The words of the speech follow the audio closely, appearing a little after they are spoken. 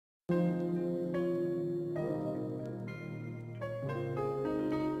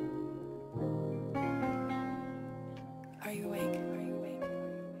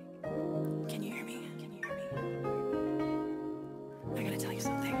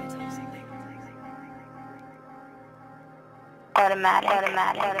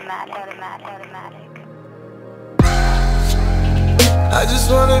I just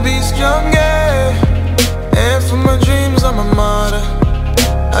wanna be stronger, and for my dreams I'm a martyr.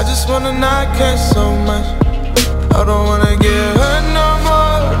 I just wanna not care so much. I don't wanna get hurt no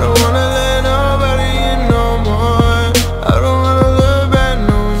more. I don't wanna let nobody in no more. I don't wanna look back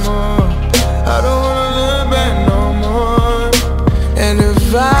no more. I don't wanna look back no more. And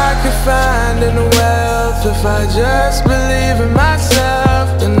if I could find inner wealth, if I just believe in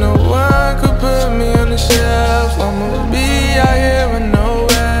myself, then no one could put me on the shelf. I'ma be out here with no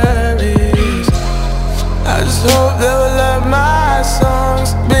worries. I just hope they will love my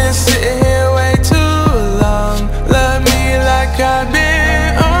songs. Been sitting here way too long. Love me like I've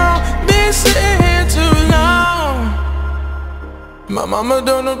been sitting here too long. My mama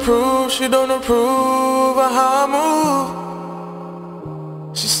don't approve, she don't approve of how I move.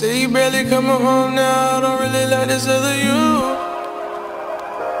 She say you barely coming home now, I don't really like this other you.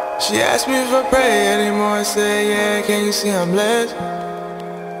 She asked me if I pray anymore, I say yeah, can you see I'm blessed?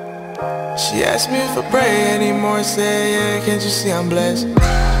 She asked me if I pray anymore, I say yeah, can't you see I'm blessed?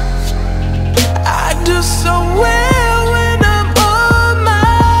 I do so well when I'm on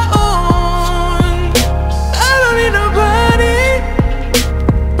my own. I don't need nobody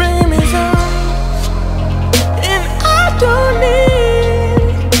bringing me down, and I don't need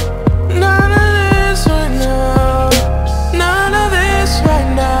none of this right now, none of this right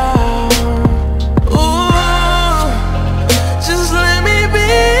now. Ooh, just let me be.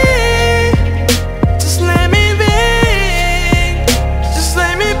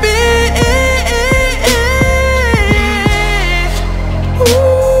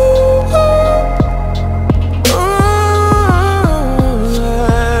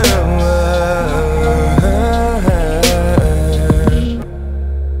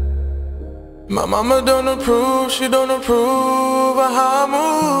 My mama don't approve, she don't approve of how I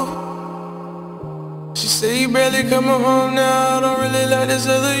move. She say you barely coming home now, I don't really like this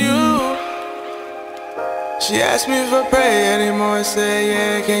other you. She asked me if I pray anymore, I say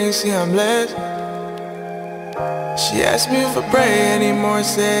yeah, can you see I'm blessed? She asked me if I pray anymore, I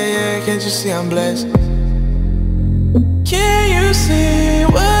say yeah, can't you see I'm blessed? Can you see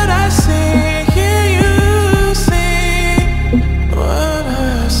what